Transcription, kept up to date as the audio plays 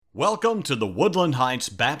Welcome to the Woodland Heights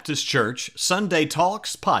Baptist Church Sunday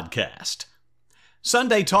Talks podcast.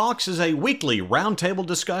 Sunday Talks is a weekly roundtable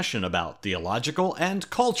discussion about theological and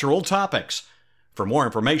cultural topics. For more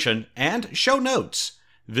information and show notes,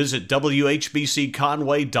 visit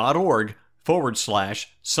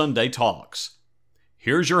whbcconway.org/Sunday Talks.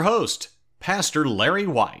 Here's your host, Pastor Larry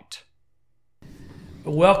White.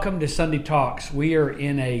 Welcome to Sunday Talks. We are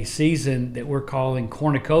in a season that we're calling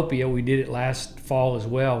Cornucopia. We did it last fall as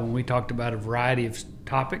well when we talked about a variety of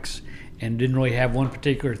topics and didn't really have one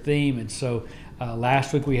particular theme. And so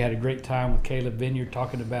last week we had a great time with Caleb Vineyard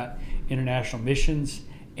talking about international missions.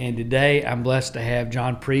 And today I'm blessed to have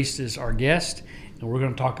John Priest as our guest. And we're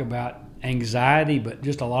going to talk about anxiety, but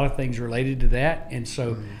just a lot of things related to that. And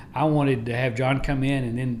so I wanted to have John come in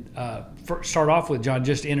and then start off with, John,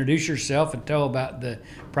 just introduce yourself and tell about the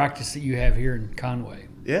practice that you have here in Conway.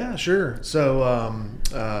 Yeah, sure. So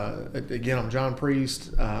again, I'm John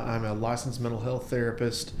Priest. I'm a licensed mental health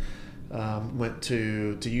therapist. Went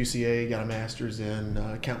to UCA, got a master's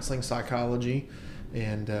in counseling psychology.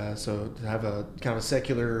 And so to have a kind of a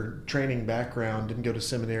secular training background, didn't go to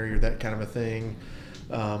seminary or that kind of a thing.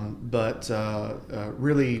 But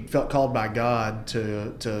really felt called by God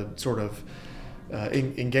to sort of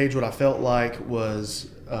engage what I felt like was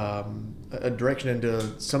a direction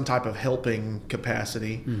into some type of helping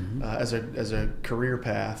capacity as a career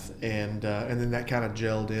path, and then that kind of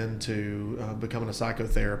gelled into becoming a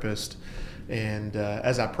psychotherapist. And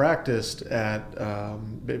as I practiced at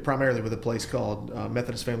primarily with a place called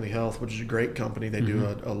Methodist Family Health, which is a great company, they do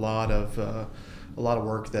a lot of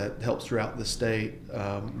work that helps throughout the state,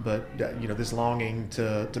 but this longing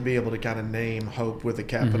to be able to kind of name hope with a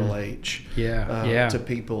capital H to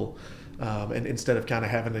people, and instead of kind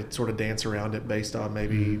of having to sort of dance around it based on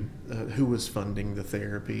maybe who was funding the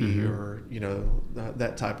therapy or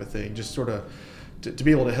that type of thing, just sort of to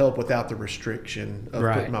be able to help without the restriction of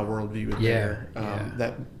putting my worldview in there.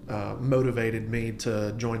 That motivated me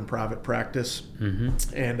to join private practice.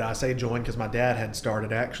 And I say join because my dad had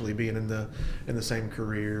started actually being in the same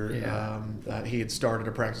career. He had started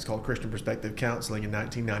a practice called Christian Perspective Counseling in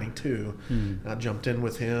 1992. I jumped in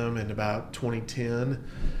with him in about 2010,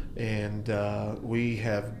 and we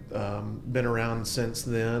have been around since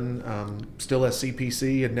then, still as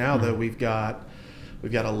CPC, and now though we've got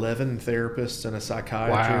 11 therapists and a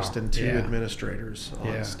psychiatrist and 2 administrators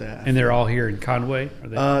on staff. And they're all here in Conway?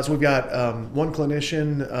 So we've got one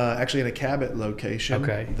clinician actually in a Cabot location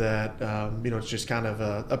that, it's just kind of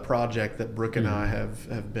a project that Brooke and I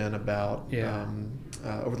have been about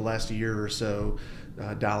over the last year or so,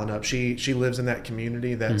 dialing up. She lives in that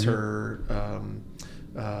community. That's her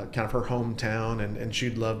kind of her hometown, and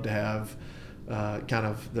she'd love to have kind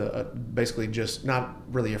of the basically just not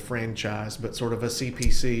really a franchise, but sort of a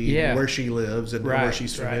CPC where she lives and where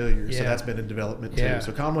she's familiar. So that's been in development too.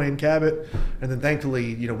 So Conway and Cabot, and then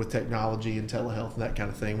thankfully, with technology and telehealth and that kind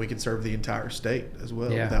of thing, we can serve the entire state as well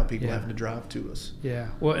without people having to drive to us.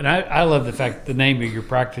 Well, and I love the fact the name of your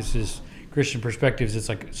practice is Christian Perspectives. It's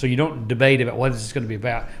like, so you don't debate about what this is going to be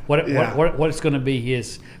about, what it's going to be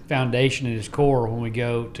his foundation and his core when we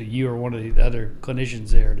go to you or one of the other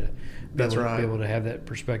clinicians there to be able to have that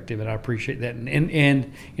perspective. And I appreciate that.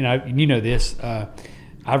 And this,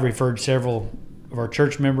 I've referred several of our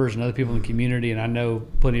church members and other people in the community, and I know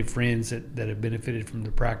plenty of friends that have benefited from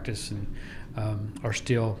the practice and are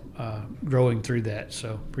still growing through that.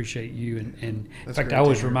 So appreciate you. And in fact, I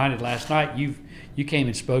was reminded last night you came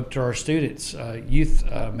and spoke to our students, youth,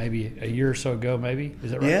 maybe a year or so ago, maybe.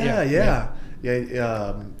 Is that right? Yeah.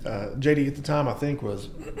 JD at the time, I think,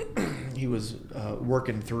 he was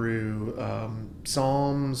working through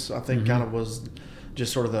Psalms. I think kind of was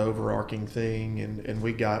just sort of the overarching thing, and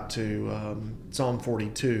we got to Psalm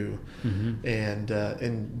 42, and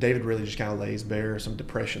David really just kind of lays bare some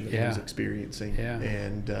depression that he was experiencing,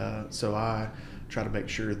 and so I try to make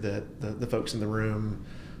sure that the folks in the room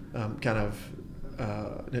kind of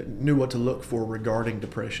knew what to look for regarding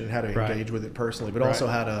depression, how to engage with it personally, but also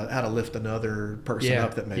how to lift another person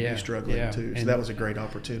up that may be struggling too. So and that was a great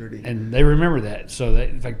opportunity. And they remember that. So that,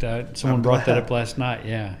 in fact, someone brought that up last night.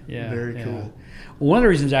 Very cool. Well, one of the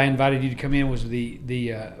reasons I invited you to come in was the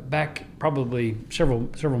back probably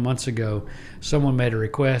several months ago, someone made a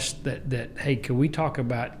request that hey, could you talk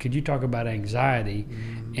about anxiety?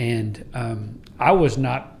 And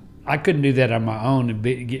I couldn't do that on my own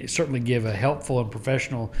and certainly give a helpful and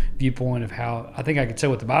professional viewpoint of how I think I could say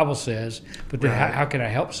what the Bible says, but then how can I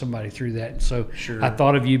help somebody through that? And so I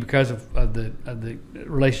thought of you because of the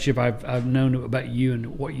relationship I've known about you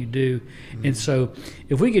and what you do. And so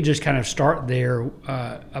if we could just kind of start there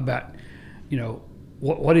about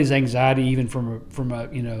what is anxiety, even from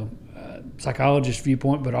a psychologist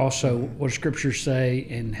viewpoint, but also what does Scripture say,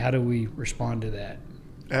 and how do we respond to that?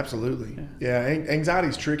 Absolutely. Yeah. Anxiety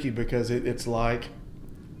is tricky because it's like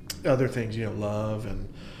other things, love and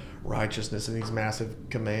righteousness and these massive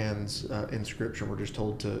commands in Scripture. We're just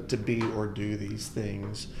told to be or do these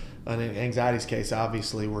things. And in anxiety's case,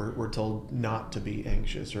 obviously, we're told not to be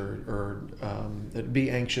anxious or be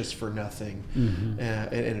anxious for nothing. Mm-hmm.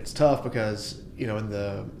 And it's tough because, I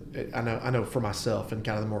know for myself in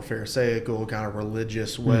kind of the more pharisaical, kind of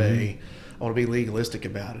religious way, I want to be legalistic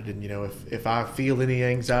about it. And, if I feel any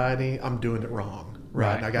anxiety, I'm doing it wrong.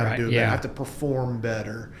 Right. And I got to do it. Yeah. I have to perform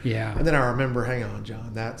better. Yeah. And then I remember, hang on,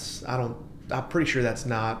 John, I'm pretty sure that's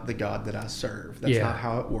not the God that I serve. That's not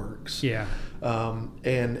how it works. Yeah.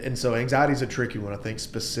 And so anxiety is a tricky one, I think,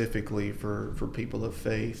 specifically for people of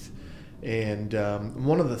faith. And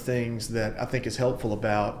one of the things that I think is helpful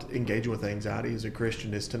about engaging with anxiety as a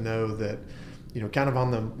Christian is to know that, kind of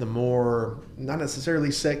on the more, not necessarily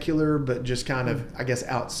secular, but just kind of, I guess,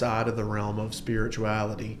 outside of the realm of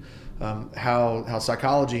spirituality, how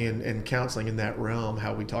psychology and counseling in that realm,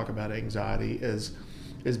 how we talk about anxiety is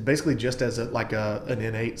basically just as an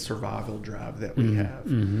innate survival drive that we have.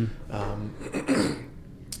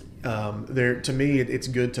 To me, it's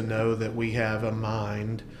good to know that we have a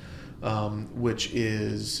mind which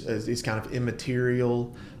is kind of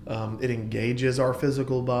immaterial. It engages our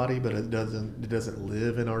physical body, but it doesn't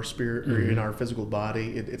live in our spirit or in our physical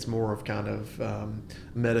body. It's more of kind of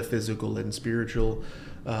metaphysical and spiritual.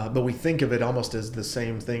 But we think of it almost as the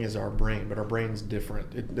same thing as our brain, but our brain's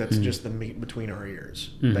different. That's just the meat between our ears,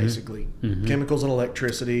 basically. Chemicals and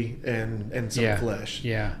electricity and some flesh.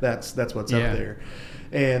 Yeah, that's what's up there.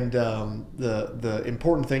 And the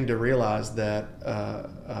important thing to realize that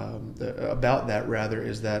about that rather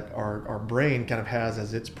is that our brain kind of has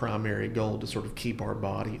as its primary goal to sort of keep our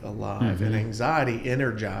body alive, and anxiety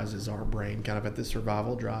energizes our brain kind of at the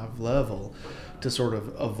survival drive level to sort of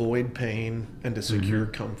avoid pain and to secure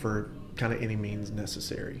comfort, kind of any means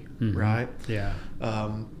necessary, right? Yeah.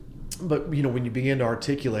 But when you begin to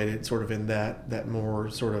articulate it sort of in that more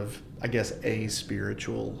sort of, I guess,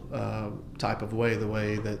 a-spiritual type of way, the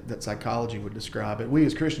way that psychology would describe it, we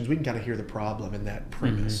as Christians, we can kind of hear the problem in that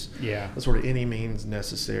premise. Yeah. The sort of any means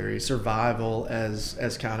necessary, survival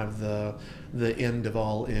as kind of the end of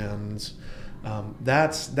all ends.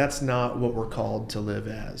 That's not what we're called to live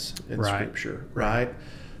as in Scripture, right?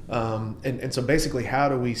 And so basically, how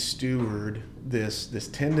do we steward this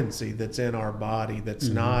tendency that's in our body that's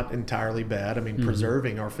not entirely bad? I mean,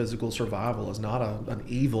 preserving our physical survival is not an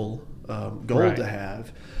evil goal to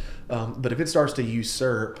have. But if it starts to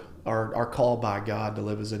usurp our call by God to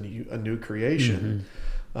live as a new creation,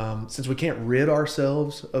 since we can't rid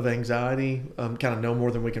ourselves of anxiety, kind of no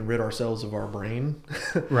more than we can rid ourselves of our brain,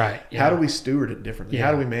 how do we steward it differently?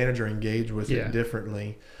 How do we manage or engage with it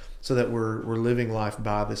differently? So that we're living life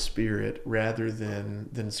by the Spirit rather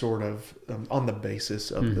than sort of on the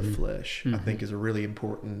basis of the flesh, I think is a really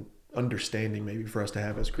important understanding maybe for us to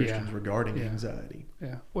have as Christians regarding anxiety.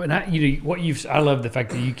 Yeah. Well, and I love the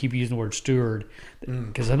fact that you keep using the word steward,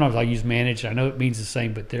 because sometimes I use manage. I know it means the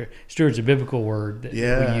same, but steward's a biblical word that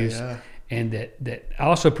we use. Yeah. And that I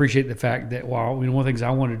also appreciate the fact that while one of the things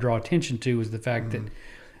I want to draw attention to is the fact that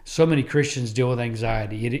so many Christians deal with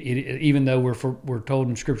anxiety. It even though we're told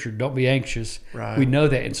in Scripture, don't be anxious, we know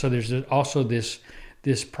that. And so there's also this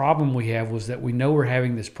problem we have was that we know we're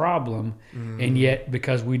having this problem, and yet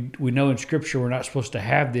because we know in Scripture we're not supposed to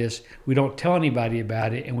have this, we don't tell anybody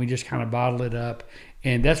about it, and we just kind of bottle it up.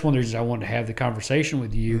 And that's one of the reasons I wanted to have the conversation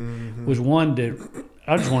with you, was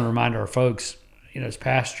I just want to remind our folks, as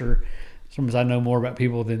pastor, sometimes I know more about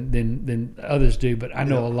people than others do, but I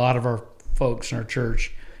know a lot of our folks in our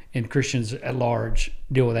church and Christians at large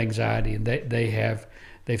deal with anxiety, and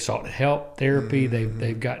they've sought help, therapy,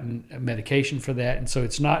 they've gotten medication for that, and so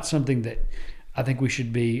it's not something that I think we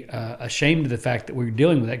should be ashamed of the fact that we're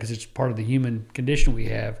dealing with that, because it's part of the human condition we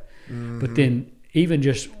have. But then even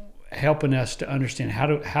just helping us to understand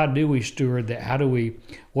how do we steward that?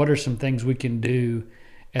 What are some things we can do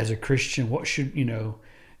as a Christian? What should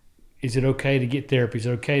is it okay to get therapy? Is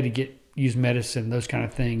it okay to use medicine, those kind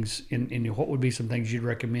of things, and what would be some things you'd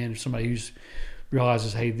recommend if somebody who's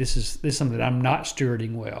realizes, hey, this is something that I'm not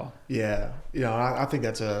stewarding well? Yeah, I think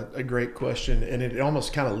that's a great question, and it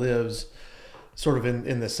almost kind of lives sort of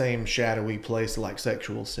in the same shadowy place like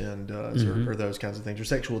sexual sin does, or those kinds of things, or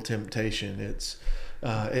sexual temptation. It's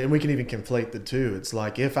And we can even conflate the two. It's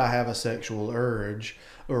like if I have a sexual urge,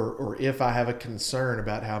 or if I have a concern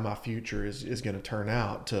about how my future is going to turn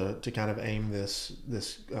out, to kind of aim this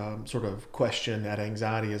sort of question at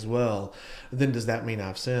anxiety as well, then does that mean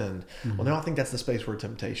I've sinned? Mm-hmm. Well, no, I think that's the space where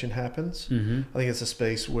temptation happens. Mm-hmm. I think it's a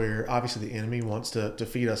space where obviously the enemy wants to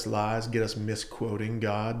feed us lies, get us misquoting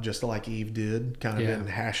God, just like Eve did, kind of in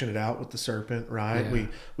hashing it out with the serpent, right? Yeah.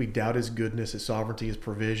 We doubt his goodness, his sovereignty, his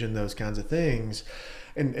provision, those kinds of things.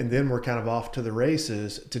 And then we're kind of off to the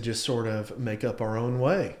races to just sort of make up our own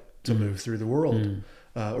way to move through the world,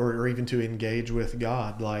 or even to engage with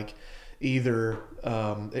God. Like either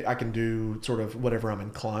I can do sort of whatever I'm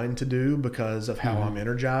inclined to do because of how I'm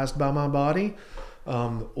energized by my body,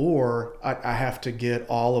 or I have to get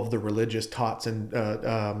all of the religious jots and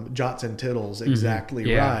tittles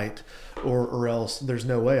exactly right, or else there's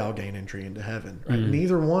no way I'll gain entry into heaven. Right?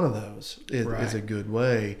 Neither one of those is a good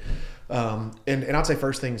way. And I'd say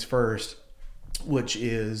first things first, which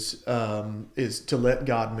is to let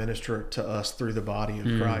God minister to us through the body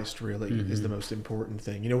of Christ, really is the most important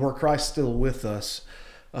thing. Were Christ still with us,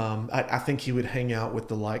 I think he would hang out with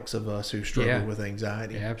the likes of us who struggle with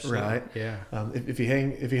anxiety, right? Yeah. If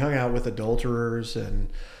he hung out with adulterers and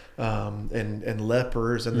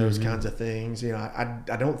lepers and those kinds of things,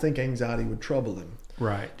 I don't think anxiety would trouble him.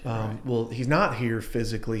 Right. Well, he's not here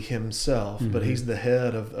physically himself, but he's the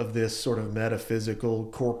head of this sort of metaphysical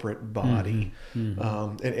corporate body.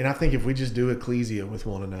 And I think if we just do ecclesia with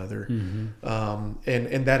one another,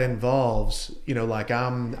 and that involves, like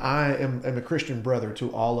I am a Christian brother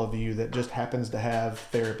to all of you that just happens to have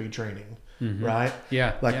therapy training. Right?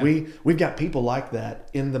 Yeah. Like we've got people like that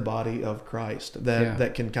in the body of Christ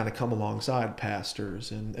that can kind of come alongside pastors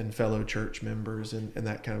and fellow church members and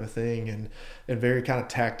that kind of a thing, and very kind of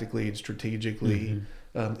tactically and strategically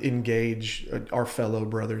engage our fellow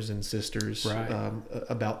brothers and sisters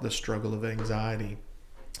about the struggle of anxiety.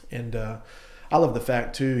 And I love the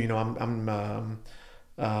fact too, I'm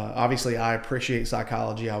obviously I appreciate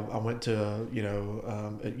psychology. I went to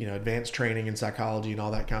advanced training in psychology and all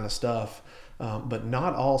that kind of stuff, but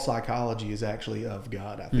not all psychology is actually of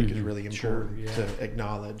God. I think is really important to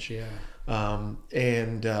acknowledge. And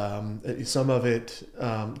some of it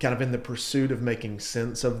kind of in the pursuit of making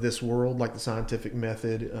sense of this world, like the scientific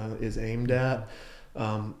method is aimed at.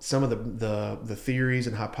 Some of the theories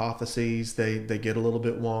and hypotheses, they get a little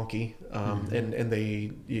bit wonky, and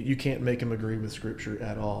you can't make them agree with Scripture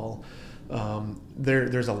at all.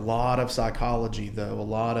 There's a lot of psychology, though, a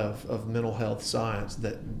lot of mental health science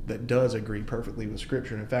that does agree perfectly with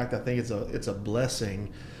Scripture. And in fact, I think it's a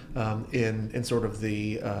blessing in sort of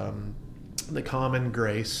the common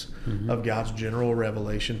grace of God's general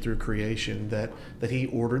revelation through creation, that he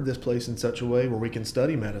ordered this place in such a way where we can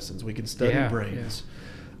study medicines, we can study brains.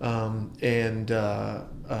 And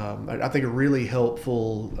I think a really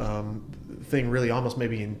helpful thing, really almost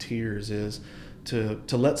maybe in tears, is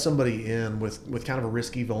to let somebody in with kind of a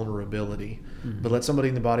risky vulnerability, but let somebody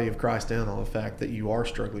in the body of Christ in on the fact that you are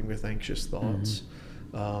struggling with anxious thoughts,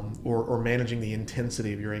 or managing the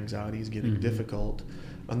intensity of your anxiety is getting difficult.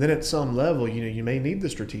 And then at some level, you may need the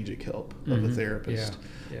strategic help of a therapist.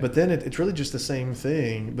 But then it's really just the same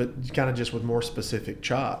thing, but kind of just with more specific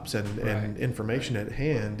chops and information at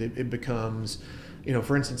hand. It becomes,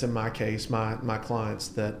 for instance, in my case, my clients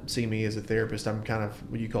that see me as a therapist, I'm kind of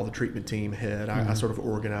what you call the treatment team head. I sort of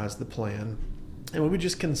organize the plan. And we would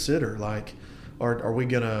just consider, like, are we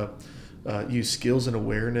going to use skills and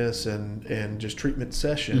awareness and just treatment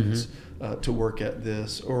sessions to work at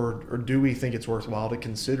this, or do we think it's worthwhile to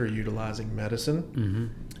consider utilizing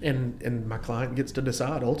medicine? And my client gets to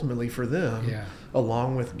decide ultimately for them,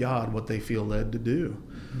 along with God, what they feel led to do.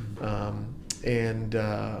 But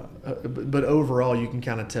overall, you can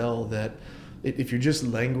kind of tell that if you're just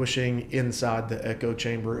languishing inside the echo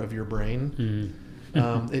chamber of your brain,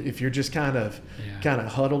 if you're just kind of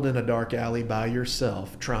huddled in a dark alley by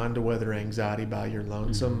yourself, trying to weather anxiety by your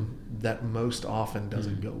lonesome, that most often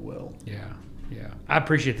doesn't go well. Yeah. I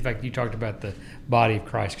appreciate the fact that you talked about the body of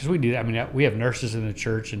Christ, because we do that. I mean, we have nurses in the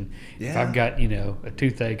church, and if I've got, a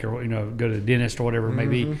toothache, or, go to the dentist or whatever it may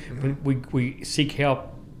be, we seek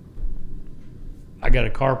help. I got a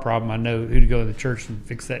car problem, I know who to go to the church and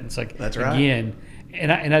fix that. And it's like, that's right. Again,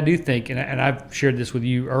 and I do think, and I've shared this with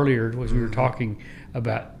you earlier as we were talking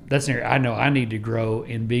about, that's an area I know I need to grow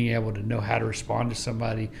in, being able to know how to respond to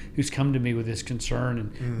somebody who's come to me with this concern,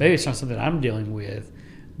 and maybe it's not something I'm dealing with,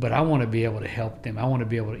 but I want to be able to help them. I want to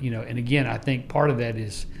be able to, and again, I think part of that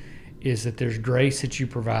is is that there's grace that you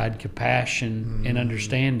provide, compassion and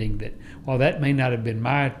understanding. That while that may not have been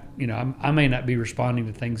my, I may not be responding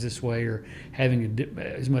to things this way or having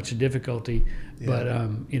as much difficulty, but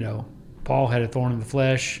Paul had a thorn in the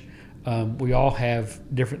flesh. We all have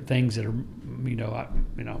different things that are,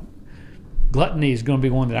 gluttony is going to be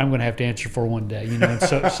one that I'm going to have to answer for one day, And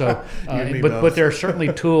but there are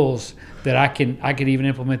certainly tools that I can even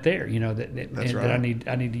implement there, that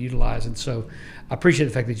I need to utilize. And so I appreciate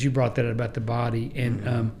the fact that you brought that up about the body,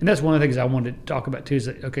 and that's one of the things I wanted to talk about too. Is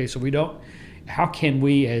that okay? So how can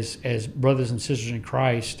we as brothers and sisters in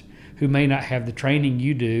Christ who may not have the training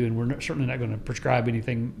you do, and we're certainly not going to prescribe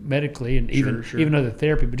anything medically, and even other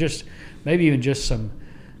therapy, but just some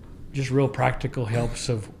real practical helps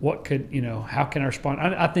of what could, how can I respond?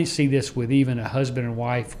 I think see this with even a husband and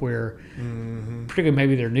wife where particularly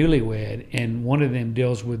maybe they're newlywed and one of them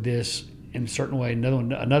deals with this in a certain way,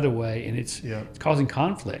 another way, and it's causing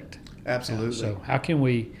conflict. Absolutely. So how can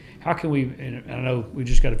we, and I know we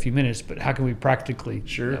just got a few minutes, but how can we practically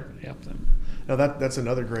help them? Now that's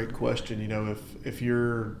another great question. If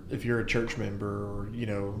you're a church member or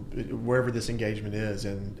wherever this engagement is,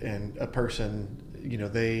 and a person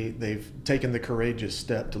they've taken the courageous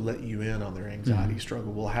step to let you in on their anxiety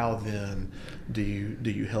struggle. Well, how then do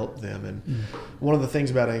you help them? And one of the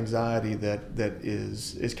things about anxiety that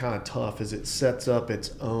is kind of tough is it sets up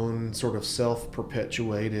its own sort of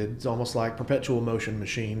self-perpetuated, it's almost like perpetual motion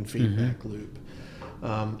machine feedback loop.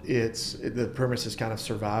 The premise is kind of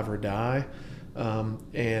survive or die.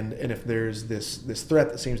 And if there's this threat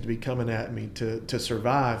that seems to be coming at me, to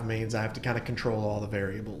survive means I have to kind of control all the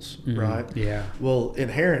variables, right? Yeah. Well,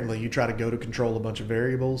 inherently, you try to go to control a bunch of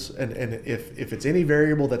variables, and if it's any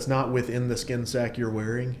variable that's not within the skin sack you're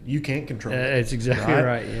wearing, you can't control it. That's exactly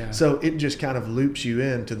right. Yeah. So it just kind of loops you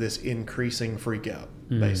into this increasing freak out,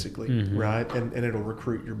 basically, right? And it'll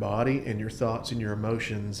recruit your body and your thoughts and your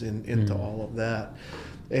emotions into all of that.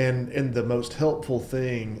 And the most helpful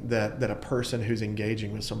thing that a person who's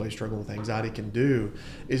engaging with somebody struggling with anxiety can do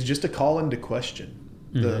is just to call into question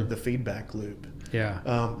the feedback loop.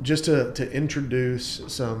 Yeah. Just to introduce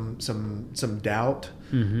some doubt,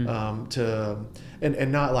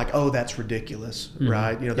 and not like, oh, that's ridiculous,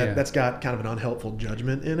 right? That's got kind of an unhelpful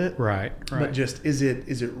judgment in it. Right. But just is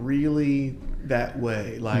it really that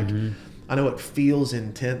way? Like, I know it feels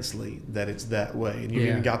intensely that it's that way, and you've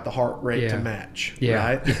even got the heart rate to match,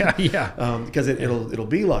 right? Because it'll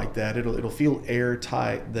be like that. It'll feel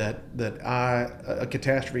airtight that a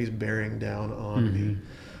catastrophe is bearing down on me.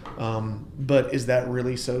 But is that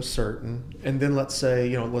really so certain? And then let's say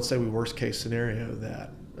we worst case scenario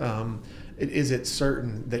that. Is it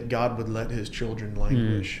certain that God would let his children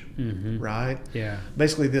languish, right? Yeah.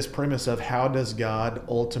 Basically, this premise of how does God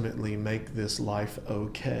ultimately make this life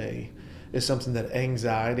okay is something that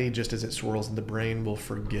anxiety, just as it swirls in the brain, will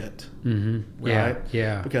forget, right?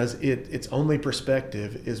 Yeah. Because its only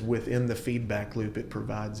perspective is within the feedback loop it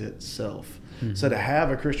provides itself. So to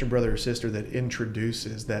have a Christian brother or sister that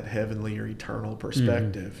introduces that heavenly or eternal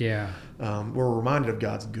perspective, we're reminded of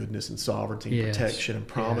God's goodness and sovereignty, and protection and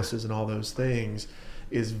promises and all those things,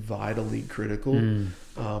 is vitally critical.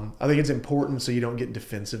 I think it's important so you don't get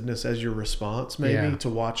defensiveness as your response, maybe to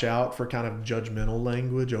watch out for kind of judgmental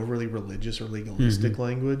language, overly religious or legalistic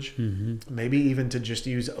language, maybe even to just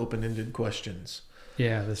use open-ended questions.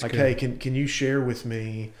 Yeah, that's like, good. Hey, can you share with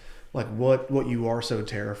me like what you are so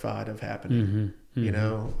terrified of happening?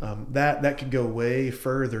 That could go way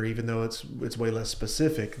further, even though it's way less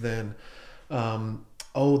specific than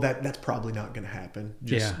that's probably not going to happen.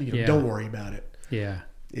 Just don't worry about it.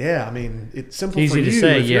 Yeah, I mean, it's simple Easy for to you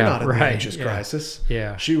say, if you're not in an anxious crisis.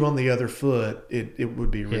 Yeah. Shoe on the other foot, it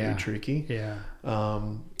would be really tricky. Yeah.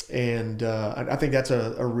 I think that's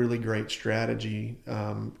a really great strategy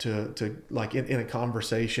to like in a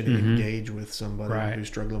conversation engage with somebody who's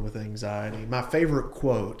struggling with anxiety. My favorite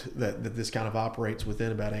quote that this kind of operates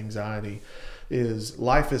within about anxiety is,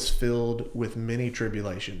 life is filled with many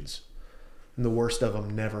tribulations, and the worst of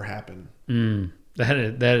them never happen.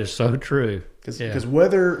 That is so true. Because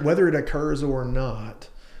whether it occurs or not,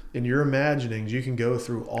 in your imaginings, you can go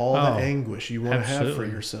through all the anguish you want to have for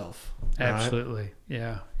yourself. Right? Absolutely.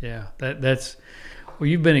 Yeah. That's well,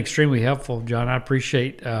 you've been extremely helpful, John. I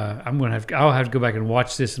appreciate. I'll have to go back and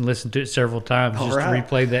watch this and listen to it several times to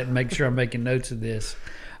replay that and make sure I'm making notes of this.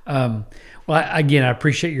 I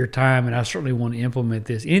appreciate your time, and I certainly want to implement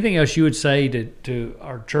this. Anything else you would say to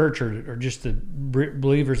our church or just the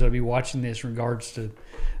believers that will be watching this in regards to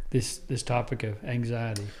this topic of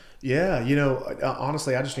anxiety? Yeah,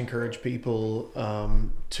 honestly, I just encourage people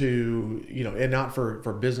to, and not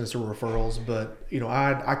for business or referrals, but,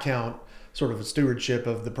 I count sort of a stewardship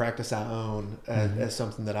of the practice I own as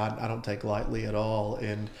something that I don't take lightly at all.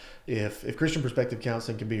 And if Christian Perspective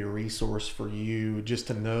Counseling can be a resource for you just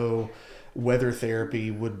to know whether therapy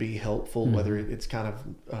would be helpful, whether it's kind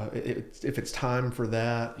of, if it's time for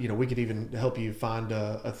that, we could even help you find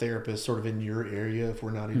a therapist sort of in your area if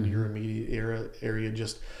we're not in your immediate area.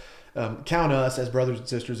 Just count us as brothers and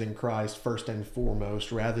sisters in Christ first and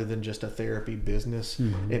foremost, rather than just a therapy business,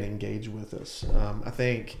 and engage with us. I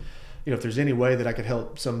think, if there's any way that I could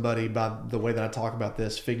help somebody by the way that I talk about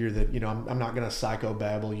this, figure that, I'm not going to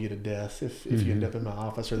psychobabble you to death if you end up in my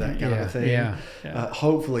office or that kind of a thing.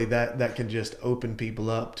 Hopefully that can just open people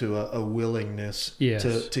up to a willingness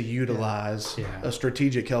to utilize a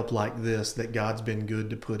strategic help like this that God's been good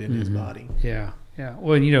to put in his body. Yeah.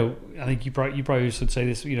 Well, I think you probably should say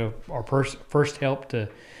this, our first help to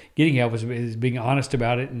getting help is being honest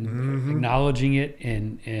about it and acknowledging it.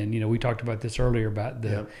 And we talked about this earlier about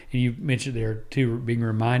and you mentioned there too, being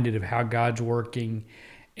reminded of how God's working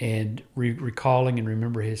and recalling and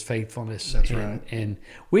remember his faithfulness. That's right. And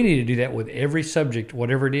we need to do that with every subject,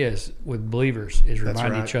 whatever it is, with believers, is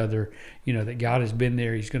remind each other, that God has been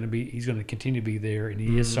there. He's going to continue to be there, and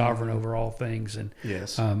he is sovereign over all things. And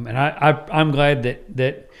yes. And I'm glad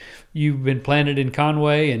that you've been planted in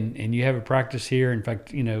Conway and you have a practice here. In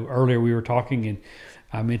fact, earlier we were talking and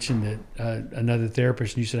I mentioned that another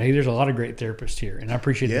therapist, and you said, hey, there's a lot of great therapists here. And I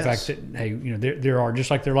appreciate the fact that, hey, there are,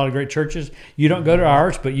 just like there are a lot of great churches. You don't go to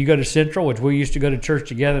ours, but you go to Central, which we used to go to church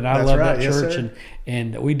together, and I love that church.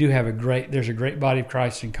 And we do have there's a great body of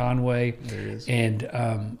Christ in Conway. There is.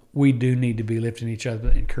 And we do need to be lifting each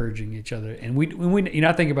other, encouraging each other. And we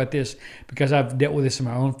I think about this because I've dealt with this in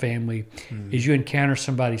my own family, is you encounter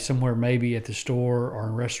somebody somewhere, maybe at the store or in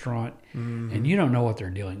a restaurant, and you don't know what they're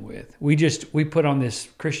dealing with. We put on this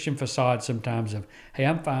Christian facade sometimes of, hey,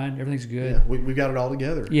 I'm fine, everything's good. Yeah, we got it all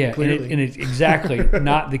together. Yeah, clearly. and it's exactly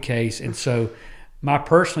not the case. And so my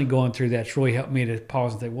personally going through that's really helped me to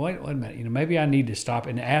pause and think, wait a minute, maybe I need to stop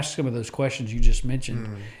and ask some of those questions you just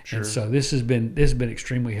mentioned. Sure. And so this has been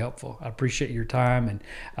extremely helpful. I appreciate your time, and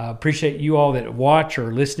appreciate you all that watch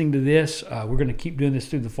or listening to this. We're going to keep doing this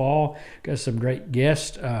through the fall. Got some great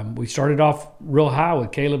guests. We started off real high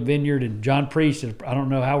with Caleb Vineyard and John Priest. I don't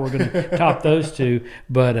know how we're going to top those two,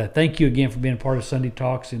 but thank you again for being a part of Sunday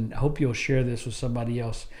Talks, and I hope you'll share this with somebody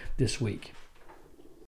else this week.